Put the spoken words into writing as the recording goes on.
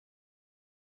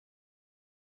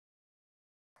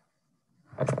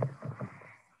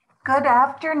Good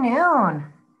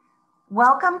afternoon.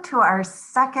 Welcome to our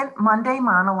second Monday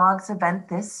Monologues event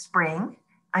this spring.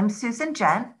 I'm Susan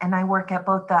Gent, and I work at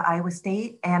both the Iowa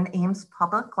State and Ames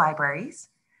Public Libraries.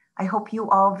 I hope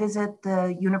you all visit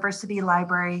the University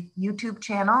Library YouTube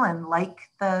channel and like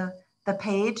the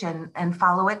page and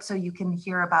follow it so you can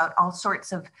hear about all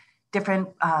sorts of different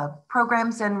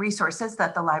programs and resources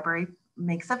that the library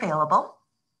makes available.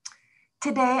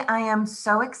 Today, I am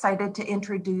so excited to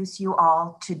introduce you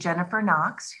all to Jennifer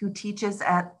Knox, who teaches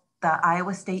at the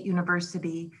Iowa State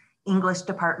University English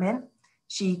Department.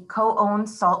 She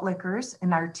co-owns Salt Liquors,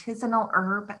 an artisanal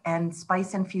herb and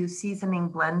spice-infused seasoning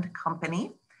blend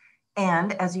company.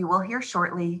 And as you will hear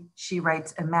shortly, she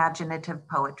writes imaginative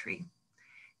poetry.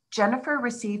 Jennifer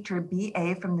received her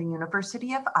BA from the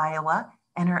University of Iowa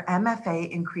and her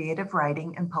MFA in creative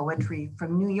writing and poetry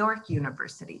from New York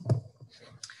University.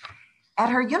 At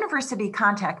her university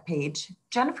contact page,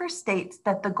 Jennifer states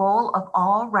that the goal of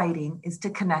all writing is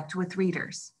to connect with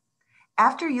readers.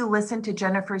 After you listen to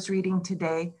Jennifer's reading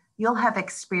today, you'll have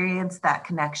experienced that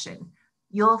connection.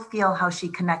 You'll feel how she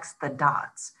connects the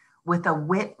dots with a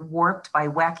wit warped by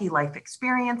wacky life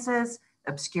experiences,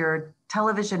 obscure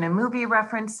television and movie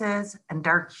references, and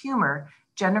dark humor.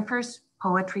 Jennifer's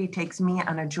poetry takes me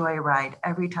on a joyride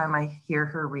every time I hear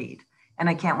her read, and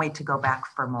I can't wait to go back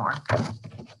for more.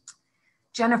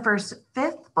 Jennifer's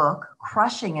fifth book,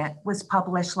 Crushing It, was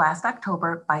published last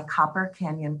October by Copper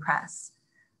Canyon Press.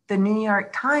 The New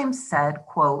York Times said,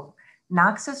 quote,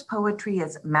 "Knox's poetry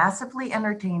is massively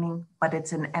entertaining, but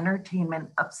it's an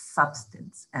entertainment of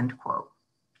substance," end quote.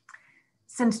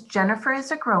 Since Jennifer is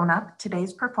a grown-up,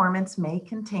 today's performance may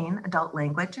contain adult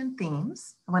language and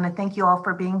themes. I want to thank you all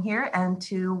for being here and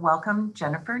to welcome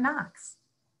Jennifer Knox.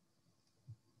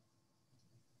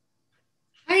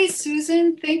 Hi,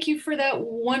 Susan. Thank you for that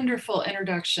wonderful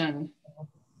introduction.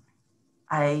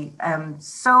 I am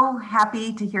so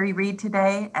happy to hear you read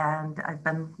today, and I've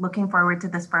been looking forward to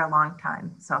this for a long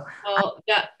time. Well,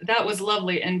 that was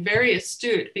lovely and very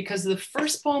astute, because the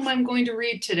first poem I'm going to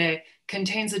read today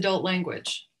contains adult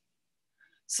language.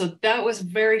 So that was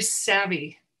very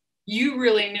savvy. You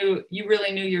really knew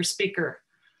your speaker.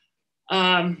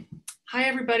 Hi,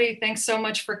 everybody. Thanks so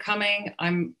much for coming.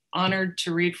 I'm honored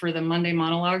to read for the Monday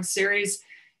Monologues series.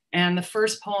 And the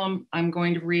first poem I'm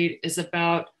going to read is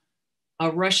about a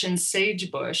Russian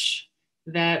sagebush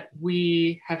that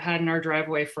we have had in our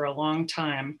driveway for a long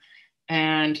time.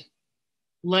 And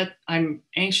I'm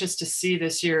anxious to see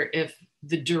this year if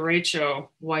the derecho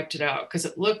wiped it out, because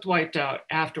it looked wiped out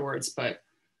afterwards, but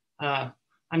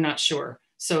I'm not sure.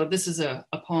 So this is a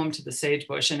poem to the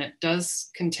sagebush, and it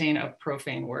does contain a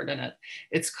profane word in it.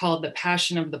 It's called The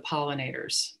Passion of the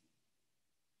Pollinators.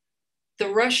 The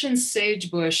Russian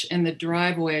sagebush in the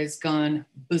driveway's gone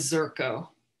berserko,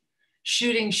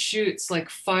 shooting shoots like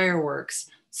fireworks,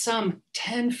 some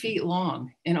 10 feet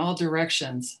long in all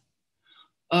directions.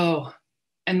 Oh,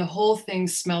 and the whole thing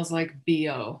smells like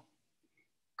BO.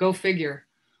 Go figure.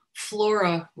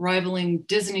 Flora rivaling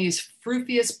Disney's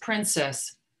fruitiest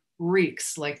princess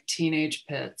reeks like teenage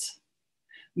pits.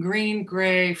 Green,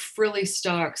 gray, frilly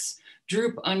stalks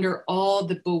droop under all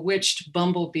the bewitched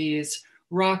bumblebees,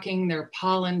 rocking their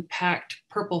pollen-packed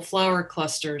purple flower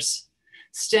clusters.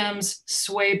 Stems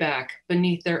sway back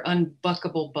beneath their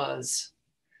unbuckable buzz.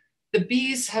 The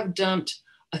bees have dumped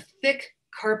a thick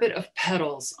carpet of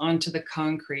petals onto the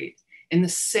concrete in the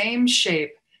same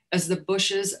shape as the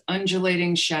bush's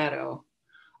undulating shadow,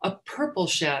 a purple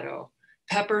shadow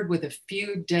peppered with a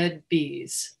few dead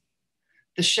bees.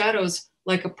 The shadow's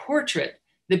like a portrait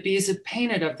the bees have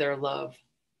painted of their love,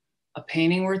 a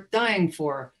painting worth dying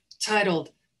for,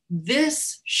 titled,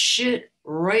 "This Shit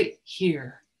Right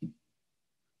Here."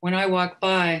 When I walk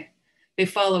by, they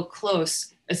follow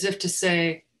close as if to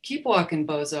say, "Keep walking,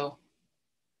 bozo."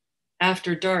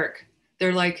 After dark,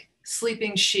 they're like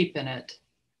sleeping sheep in it.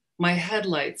 My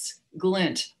headlights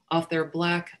glint off their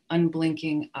black,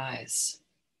 unblinking eyes.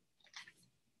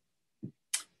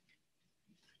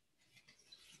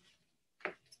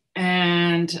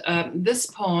 And this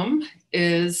poem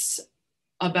is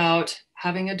about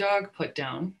having a dog put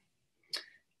down.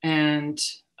 And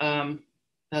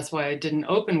that's why I didn't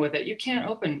open with it. You can't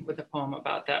open with a poem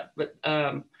about that. But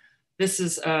this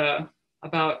is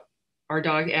about our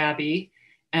dog, Abby,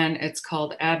 and it's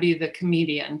called Abby the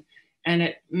Comedian. And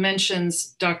it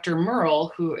mentions Dr. Merle,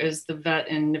 who is the vet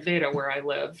in Nevada where I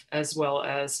live, as well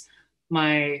as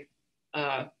my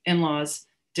in-laws,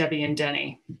 Debbie and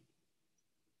Denny.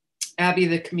 Abby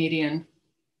the Comedian.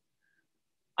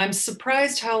 I'm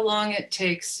surprised how long it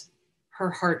takes her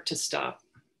heart to stop.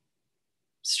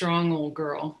 Strong old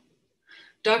girl.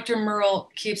 Dr.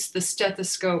 Merle keeps the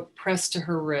stethoscope pressed to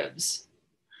her ribs.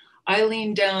 I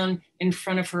lean down in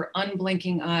front of her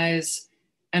unblinking eyes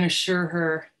and assure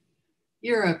her,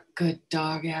 "You're a good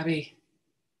dog, Abby."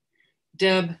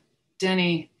 Deb,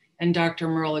 Denny, and Dr.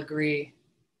 Merle agree.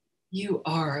 "You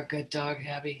are a good dog,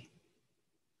 Abby."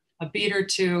 A beat or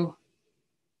two,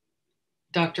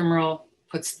 Dr. Merle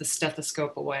puts the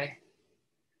stethoscope away.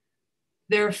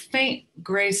 There are faint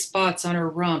gray spots on her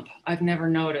rump I've never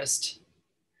noticed.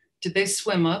 Did they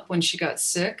swim up when she got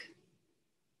sick?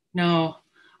 No,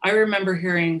 I remember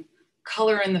hearing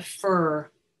color in the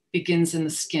fur begins in the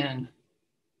skin.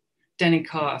 Denny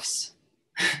coughs.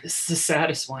 This is the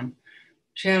saddest one.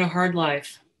 She had a hard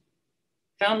life.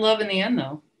 Found love in the end,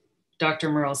 though, Dr.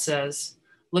 Merle says,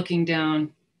 looking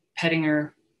down, petting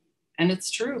her. And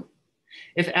it's true.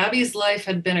 If Abby's life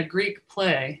had been a Greek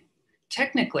play,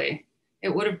 technically,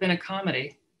 it would have been a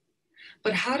comedy.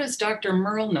 But how does Dr.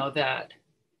 Merle know that?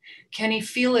 Can he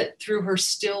feel it through her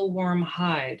still warm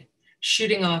hide,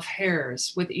 shooting off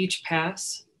hairs with each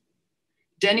pass?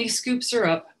 Denny scoops her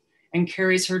up and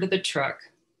carries her to the truck.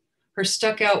 Her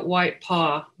stuck-out white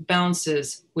paw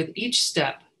bounces with each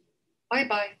step.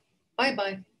 Bye-bye,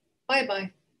 bye-bye,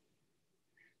 bye-bye.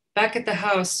 Back at the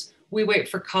house, we wait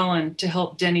for Colin to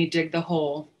help Denny dig the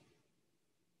hole.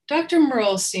 Dr.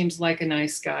 Merle seems like a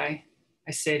nice guy,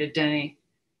 I say to Denny.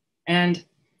 And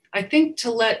I think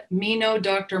to let me know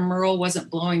Dr. Merle wasn't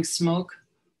blowing smoke,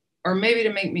 or maybe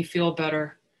to make me feel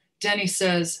better, Denny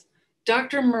says,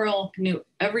 Dr. Merle knew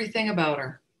everything about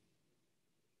her.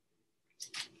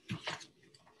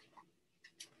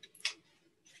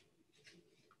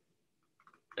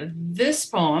 This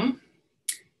poem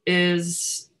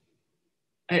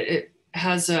it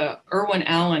has Irwin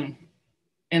Allen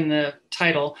in the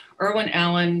title. Irwin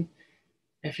Allen,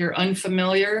 if you're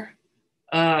unfamiliar,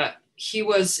 I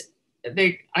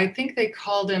think they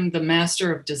called him the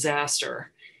master of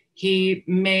disaster. He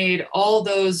made all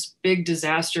those big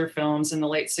disaster films in the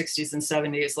late 60s and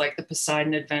 70s, like The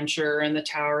Poseidon Adventure and The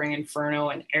Towering Inferno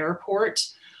and Airport.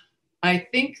 I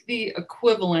think the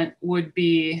equivalent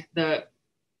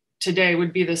today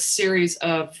would be the series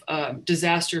of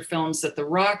disaster films that The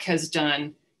Rock has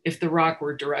done if The Rock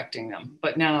were directing them.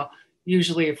 But now,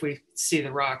 usually if we see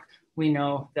The Rock, we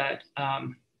know that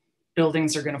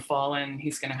buildings are going to fall in,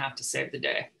 he's going to have to save the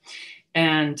day.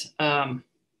 And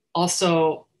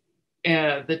also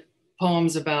the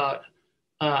poems about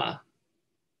a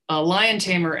lion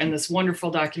tamer in this wonderful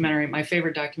documentary, my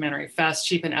favorite documentary, Fast,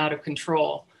 Cheap, and Out of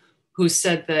Control, who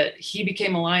said that he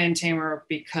became a lion tamer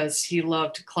because he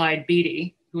loved Clyde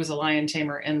Beatty, who was a lion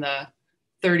tamer in the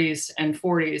 30s and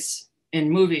 40s in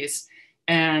movies.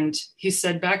 And he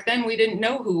said back then we didn't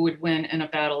know who would win in a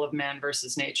battle of man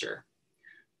versus nature.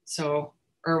 So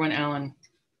Irwin Allen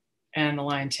and the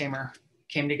lion tamer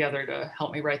came together to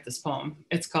help me write this poem.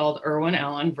 It's called Irwin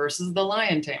Allen versus the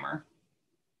Lion Tamer.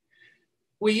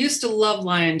 We used to love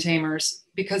lion tamers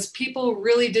because people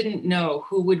really didn't know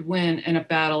who would win in a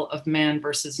battle of man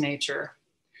versus nature.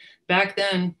 Back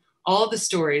then, all the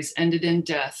stories ended in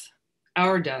death,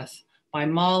 our death, by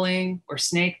mauling or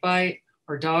snake bite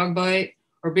or dog bite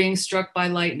or being struck by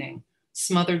lightning,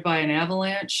 smothered by an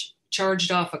avalanche,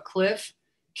 charged off a cliff,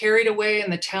 carried away in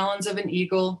the talons of an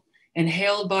eagle,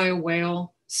 inhaled by a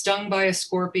whale, stung by a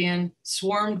scorpion,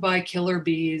 swarmed by killer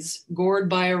bees, gored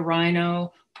by a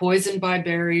rhino, poisoned by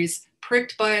berries,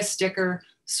 pricked by a sticker,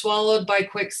 swallowed by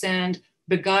quicksand,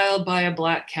 beguiled by a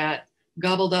black cat,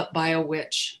 gobbled up by a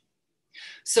witch.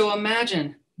 So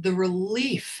imagine the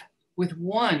relief with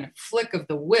one flick of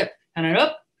the whip and an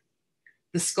up.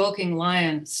 The skulking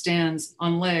lion stands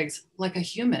on legs like a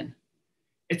human.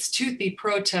 Its toothy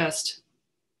protest,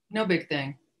 no big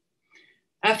thing.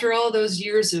 After all those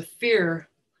years of fear,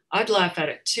 I'd laugh at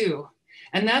it too.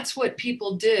 And that's what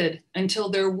people did until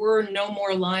there were no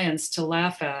more lions to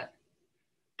laugh at.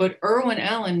 But Irwin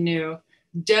Allen knew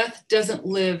death doesn't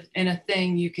live in a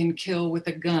thing you can kill with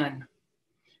a gun.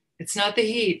 It's not the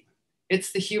heat,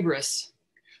 it's the hubris.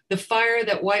 The fire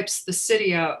that wipes the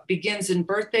city out begins in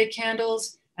birthday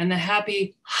candles and the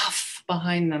happy huff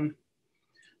behind them.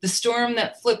 The storm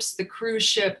that flips the cruise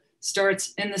ship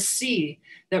starts in the sea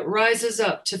that rises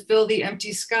up to fill the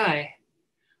empty sky.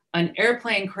 An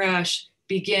airplane crash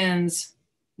begins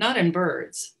not in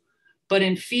birds, but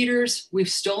in feeders we've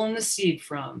stolen the seed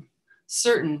from,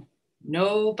 certain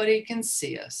nobody can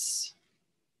see us.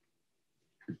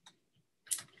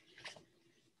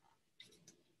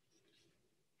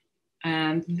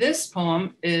 And this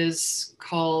poem is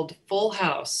called Full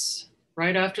House,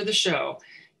 right after the show.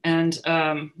 And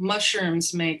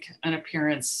mushrooms make an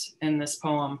appearance in this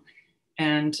poem.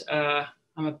 And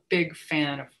I'm a big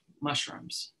fan of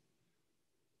mushrooms.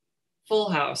 Full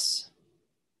House.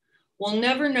 We'll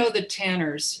never know the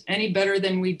Tanners any better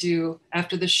than we do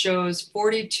after the show's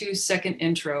 42-second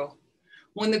intro,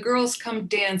 when the girls come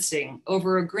dancing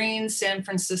over a green San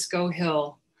Francisco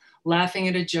hill, laughing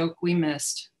at a joke we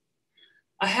missed.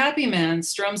 A happy man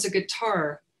strums a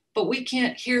guitar, but we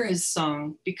can't hear his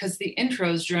song because the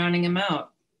intro's drowning him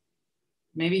out.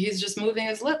 Maybe he's just moving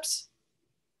his lips.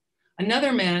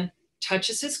 Another man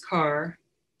touches his car,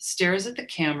 stares at the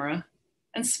camera,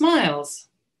 and smiles.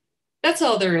 That's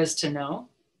all there is to know,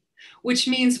 which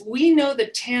means we know the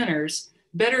Tanners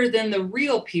better than the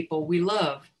real people we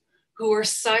love, who are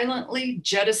silently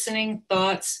jettisoning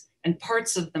thoughts and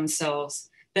parts of themselves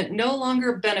that no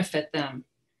longer benefit them,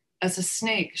 as a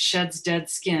snake sheds dead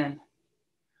skin.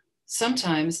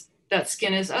 Sometimes that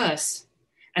skin is us,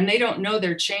 and they don't know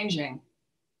they're changing,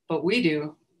 but we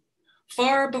do,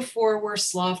 far before we're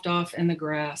sloughed off in the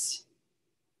grass.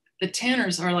 The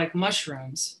Tanners are like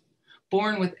mushrooms,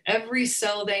 born with every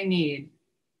cell they need.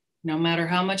 No matter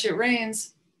how much it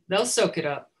rains, they'll soak it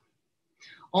up.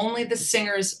 Only the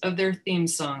singers of their theme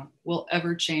song will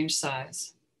ever change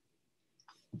size.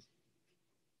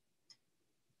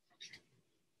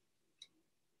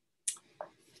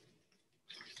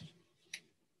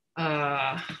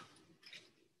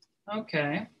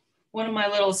 Okay. One of my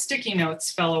little sticky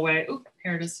notes fell away. Ooh,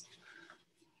 here it is.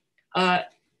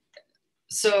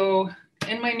 So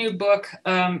in my new book,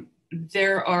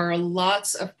 there are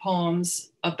lots of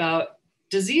poems about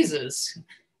diseases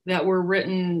that were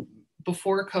written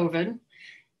before COVID.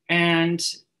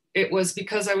 And it was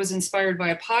because I was inspired by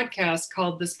a podcast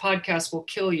called This Podcast Will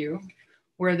Kill You,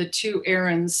 where the two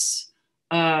Aarons,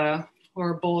 who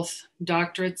are both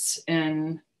doctorates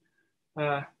in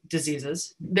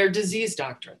diseases, they're disease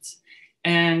doctorates.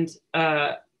 And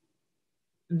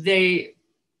they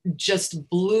just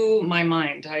blew my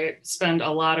mind. I spend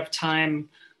a lot of time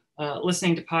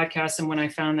listening to podcasts, and when I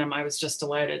found them, I was just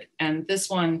delighted. And this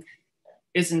one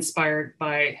is inspired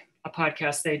by a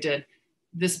podcast they did.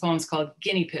 This poem's called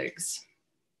Guinea Pigs.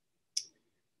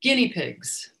 Guinea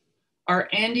pigs are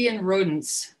Andean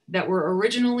rodents that were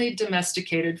originally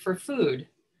domesticated for food,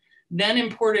 then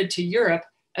imported to Europe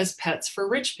as pets for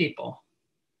rich people.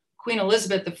 Queen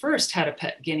Elizabeth I had a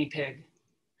pet guinea pig.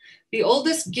 The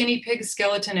oldest guinea pig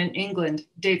skeleton in England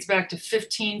dates back to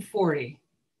 1540.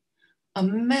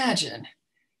 Imagine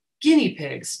guinea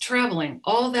pigs traveling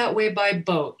all that way by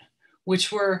boat,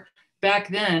 which were back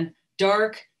then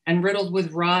dark and riddled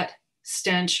with rot,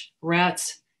 stench,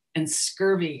 rats, and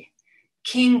scurvy,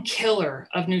 king killer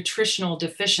of nutritional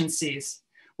deficiencies,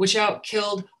 which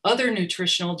outkilled other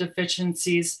nutritional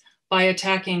deficiencies by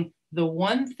attacking the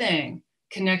one thing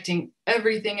connecting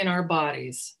everything in our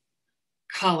bodies: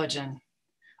 collagen,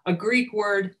 a Greek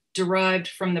word derived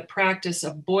from the practice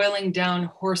of boiling down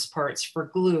horse parts for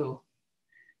glue.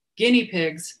 Guinea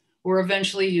pigs were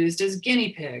eventually used as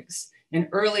guinea pigs in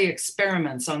early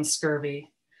experiments on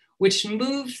scurvy, which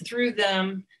moved through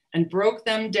them and broke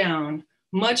them down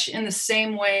much in the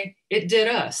same way it did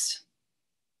us.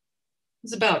 It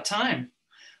was about time.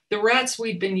 The rats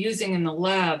we'd been using in the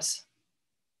labs,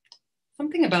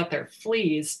 something about their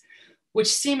fleas,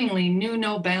 which seemingly knew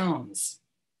no bounds,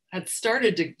 had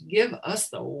started to give us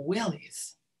the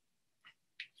willies.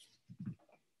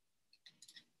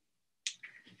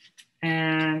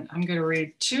 And I'm going to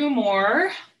read two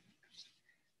more.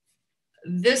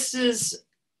 This is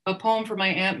a poem for my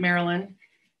Aunt Marilyn,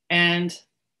 and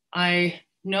I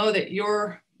know that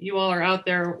you all are out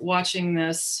there watching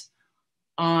this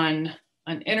on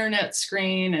an internet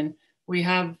screen, and we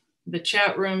have the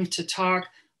chat room to talk,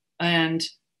 and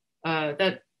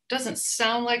that doesn't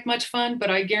sound like much fun, but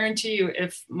I guarantee you,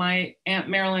 if my Aunt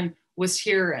Marilyn was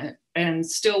here and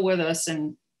still with us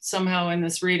and somehow in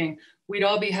this reading, we'd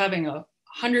all be having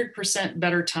 100%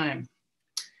 better time.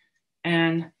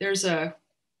 And there's a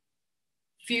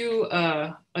few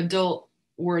adult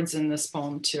words in this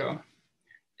poem too,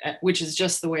 which is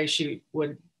just the way she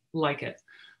would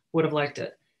have liked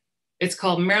it. It's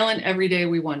called Marilyn, Every Day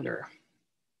We Wonder.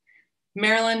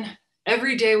 Marilyn,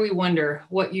 every day we wonder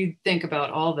what you'd think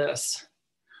about all this.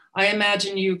 I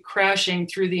imagine you crashing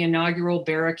through the inaugural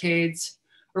barricades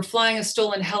or flying a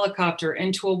stolen helicopter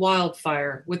into a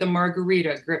wildfire with a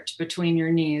margarita gripped between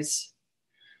your knees.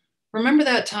 Remember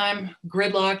that time,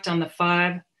 gridlocked on the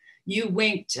 5, you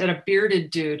winked at a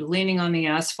bearded dude leaning on the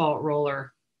asphalt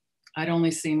roller. I'd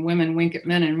only seen women wink at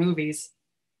men in movies.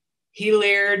 He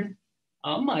leered,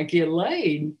 I might get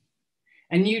laid.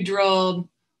 And you drawled,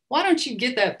 why don't you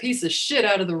get that piece of shit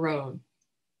out of the road?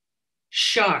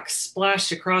 Shock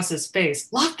splashed across his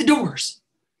face. Lock the doors.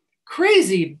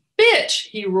 Crazy Bitch,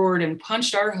 he roared and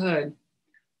punched our hood,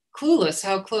 clueless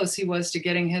how close he was to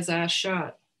getting his ass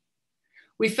shot.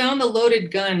 We found the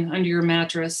loaded gun under your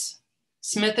mattress,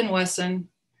 Smith & Wesson,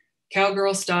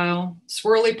 cowgirl style,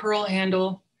 swirly pearl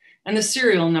handle, and the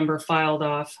serial number filed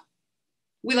off.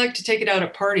 We like to take it out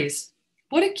at parties.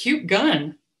 What a cute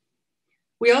gun.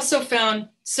 We also found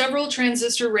several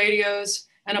transistor radios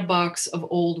and a box of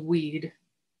old weed.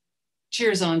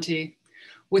 Cheers, Auntie.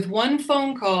 With one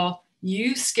phone call,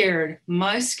 you scared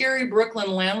my scary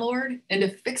Brooklyn landlord into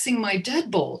fixing my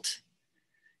deadbolt.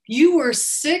 You were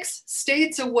 6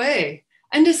 states away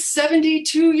and a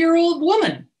 72-year-old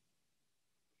woman.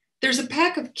 There's a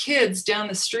pack of kids down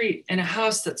the street in a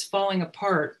house that's falling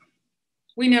apart.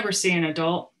 We never see an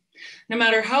adult. No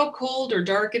matter how cold or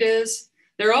dark it is,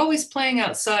 they're always playing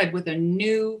outside with a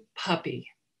new puppy.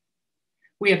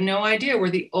 We have no idea where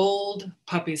the old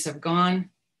puppies have gone,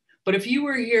 but if you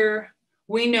were here,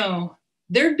 we know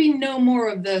there'd be no more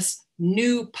of this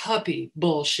new puppy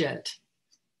bullshit.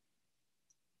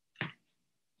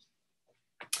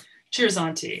 Cheers,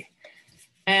 Auntie.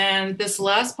 And this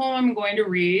last poem I'm going to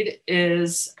read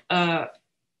is a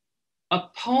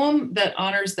poem that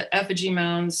honors the effigy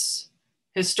mound's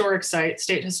historic site,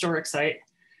 state historic site,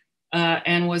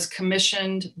 and was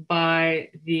commissioned by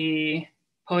the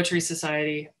Poetry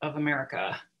Society of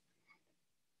America.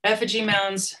 Effigy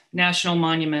Mounds National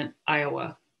Monument,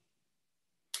 Iowa.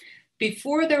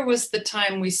 Before there was the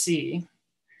time we see,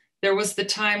 there was the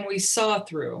time we saw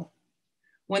through,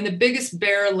 when the biggest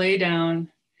bear lay down,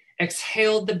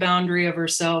 exhaled the boundary of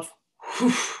herself,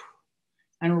 whew,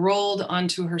 and rolled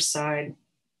onto her side.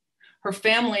 Her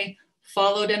family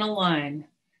followed in a line,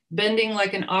 bending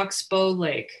like an oxbow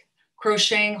lake,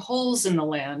 crocheting holes in the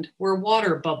land where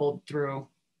water bubbled through.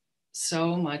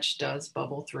 So much does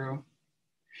bubble through.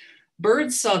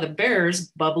 Birds saw the bears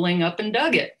bubbling up and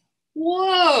dug it.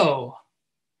 Whoa!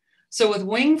 So with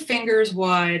wing fingers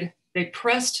wide, they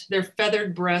pressed their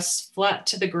feathered breasts flat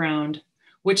to the ground,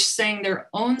 which sang their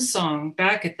own song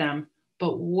back at them,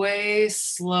 but way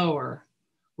slower,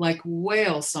 like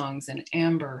whale songs in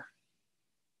amber.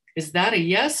 Is that a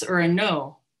yes or a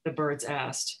no? The birds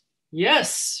asked.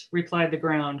 Yes, replied the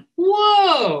ground.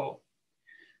 Whoa!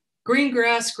 Green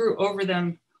grass grew over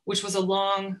them, which was a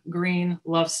long green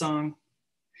love song.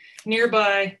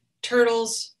 Nearby,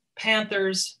 turtles,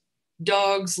 panthers,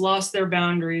 dogs lost their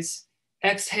boundaries,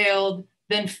 exhaled,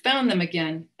 then found them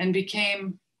again and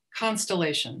became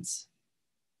constellations.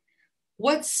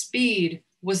 What speed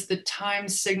was the time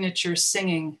signature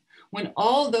singing when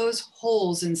all those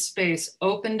holes in space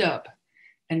opened up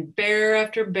and bear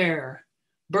after bear,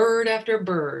 bird after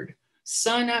bird,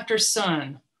 sun after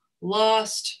sun,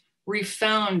 lost,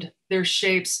 refound their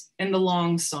shapes in the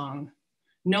long song,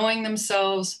 knowing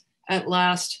themselves at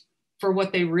last for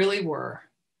what they really were,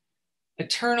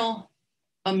 eternal,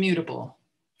 immutable,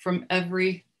 from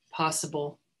every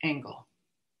possible angle.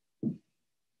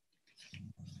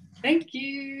 Thank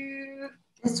you.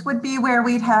 This would be where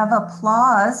we'd have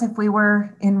applause if we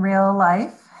were in real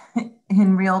life,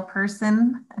 in real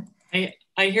person. I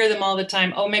hear them all the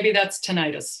time. Oh, maybe that's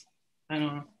tinnitus. I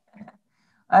don't know.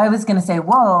 I was going to say,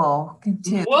 whoa.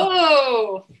 Too.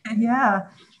 Whoa. Yeah.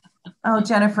 Oh,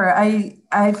 Jennifer,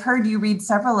 I've heard you read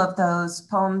several of those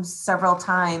poems several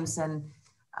times, and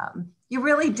you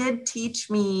really did teach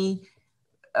me,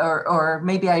 or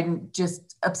maybe I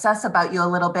just obsess about you a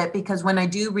little bit, because when I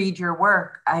do read your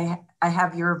work, I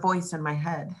have your voice in my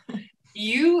head.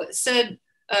 You said,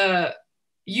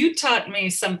 you taught me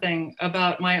something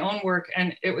about my own work,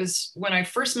 and it was when I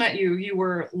first met you, you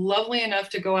were lovely enough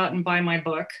to go out and buy my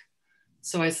book.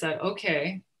 So I said,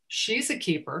 okay, she's a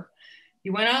keeper.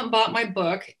 You went out and bought my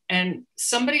book, and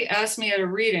somebody asked me at a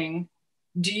reading,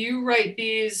 do you write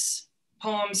these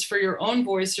poems for your own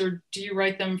voice, or do you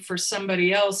write them for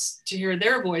somebody else to hear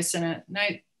their voice in it? And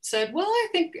I said, well, I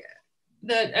think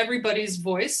that everybody's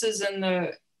voice is in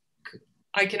the,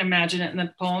 I can imagine it in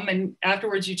the poem. And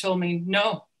afterwards you told me,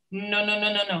 no.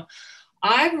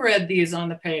 I've read these on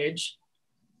the page,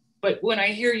 but when I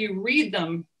hear you read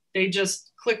them, they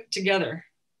just click together.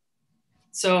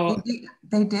 So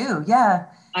they do, yeah.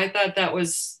 I thought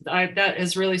that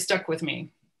has really stuck with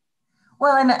me.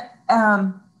 Well, and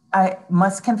I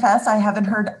must confess, I haven't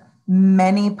heard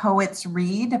many poets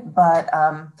read, but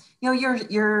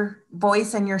your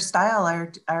voice and your style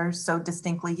are so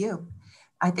distinctly you.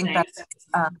 I think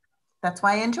that's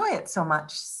why I enjoy it so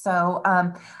much. So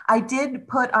I did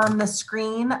put on the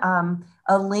screen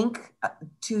a link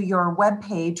to your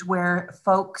webpage where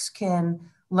folks can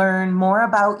learn more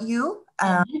about you,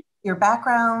 your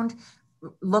background,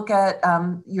 look at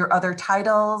your other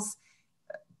titles,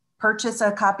 purchase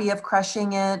a copy of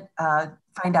Crushing It,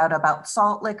 find out about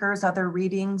Salt Lickers, other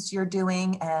readings you're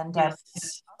doing, and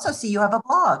Yes. also see you have a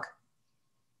blog.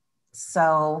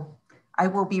 So I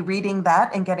will be reading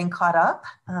that and getting caught up.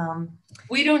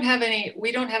 We don't have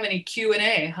any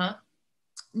Q&A, huh?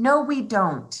 No, we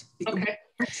don't. Okay.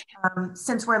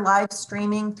 Since we're live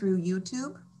streaming through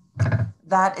YouTube,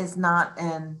 that is not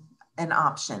an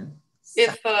option.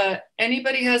 If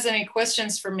anybody has any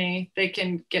questions for me, they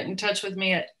can get in touch with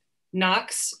me at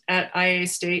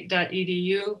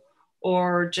knox@iastate.edu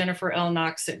or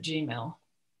jenniferlknox@gmail.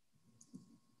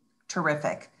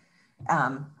 Terrific.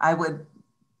 I would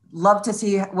love to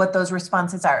see what those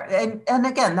responses are. And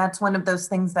again, that's one of those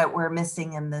things that we're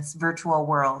missing in this virtual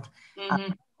world.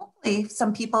 Mm-hmm. Hopefully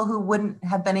some people who wouldn't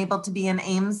have been able to be in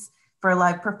Ames for a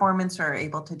live performance are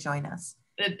able to join us.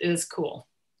 It is cool.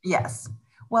 Yes.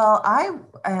 Well, I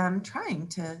am trying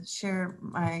to share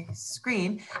my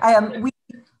screen. We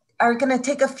are going to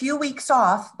take a few weeks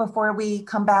off before we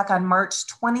come back on March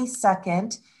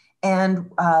 22nd.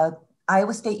 And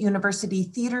Iowa State University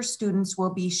theater students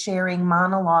will be sharing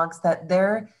monologues that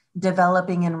they're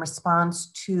developing in response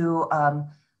to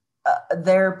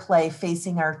their play,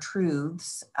 Facing Our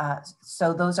Truths.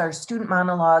 So those are student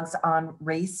monologues on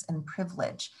race and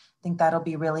privilege. I think that'll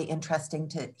be really interesting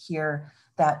to hear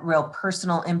that real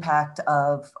personal impact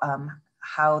of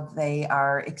how they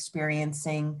are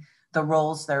experiencing the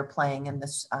roles they're playing in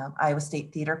this Iowa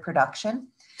State theater production.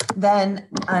 Then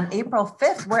on April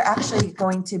 5th, we're actually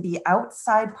going to be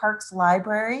outside Parks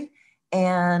Library,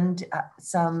 and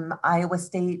some Iowa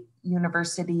State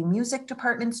University music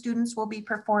department students will be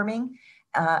performing.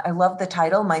 I love the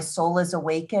title, My Soul is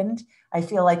Awakened. I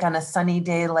feel like on a sunny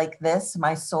day like this,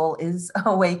 my soul is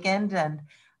awakened. And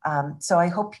so I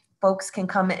hope folks can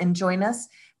come and join us.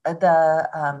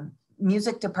 The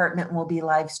music department will be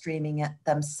live streaming it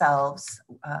themselves.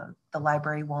 The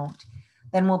library won't.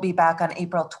 Then we'll be back on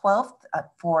April 12th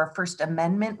for First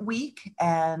Amendment Week,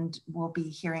 and we'll be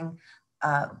hearing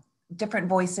different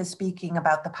voices speaking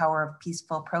about the power of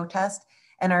peaceful protest.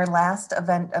 And our last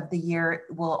event of the year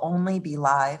will only be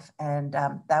live, and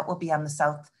that will be on the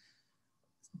South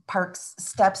Parks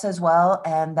steps as well.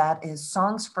 And that is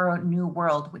Songs for a New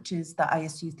World, which is the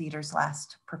ISU Theater's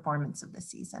last performance of the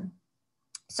season.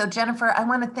 So Jennifer, I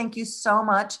want to thank you so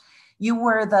much. You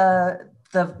were the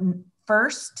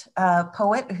first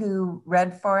poet who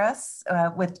read for us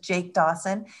with Jake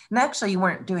Dawson. And actually you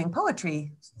weren't doing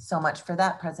poetry so much for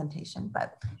that presentation,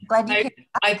 but I'm glad you came.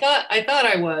 I thought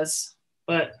I was,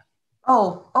 but.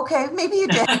 Oh, okay, maybe you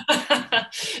did.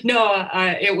 No,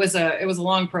 it was a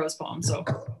long prose poem, so.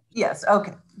 Yes,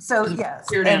 okay, so yes.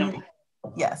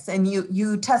 Yes, and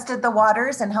you tested the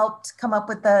waters and helped come up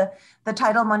with the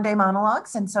title Monday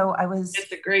Monologues. And so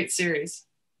it's a great series.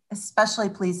 Especially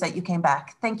pleased that you came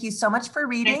back. Thank you so much for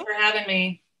reading. Thanks for having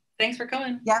me. Thanks for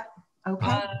coming. Yep.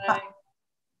 Okay. Bye.